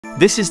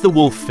This is the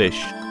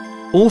wolffish,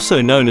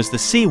 also known as the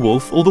sea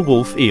wolf or the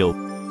wolf eel.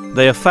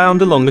 They are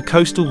found along the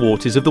coastal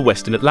waters of the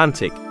western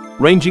Atlantic,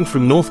 ranging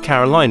from North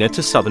Carolina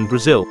to southern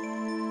Brazil.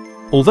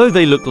 Although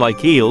they look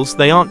like eels,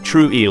 they aren't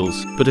true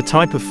eels, but a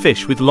type of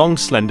fish with long,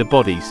 slender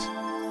bodies.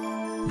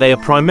 They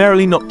are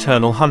primarily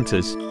nocturnal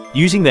hunters,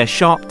 using their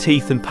sharp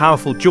teeth and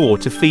powerful jaw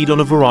to feed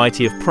on a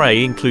variety of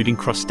prey including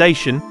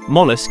crustacean,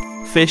 mollusk,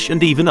 fish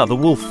and even other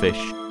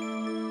wolffish.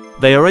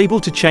 They are able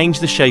to change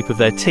the shape of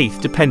their teeth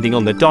depending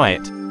on their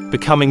diet,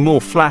 becoming more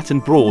flat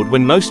and broad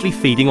when mostly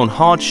feeding on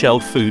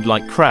hard-shelled food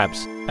like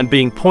crabs, and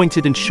being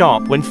pointed and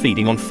sharp when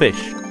feeding on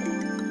fish.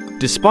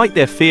 Despite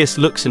their fierce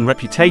looks and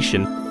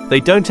reputation, they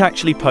don't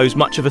actually pose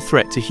much of a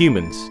threat to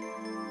humans.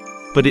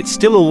 But it's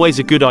still always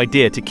a good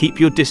idea to keep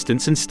your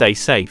distance and stay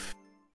safe.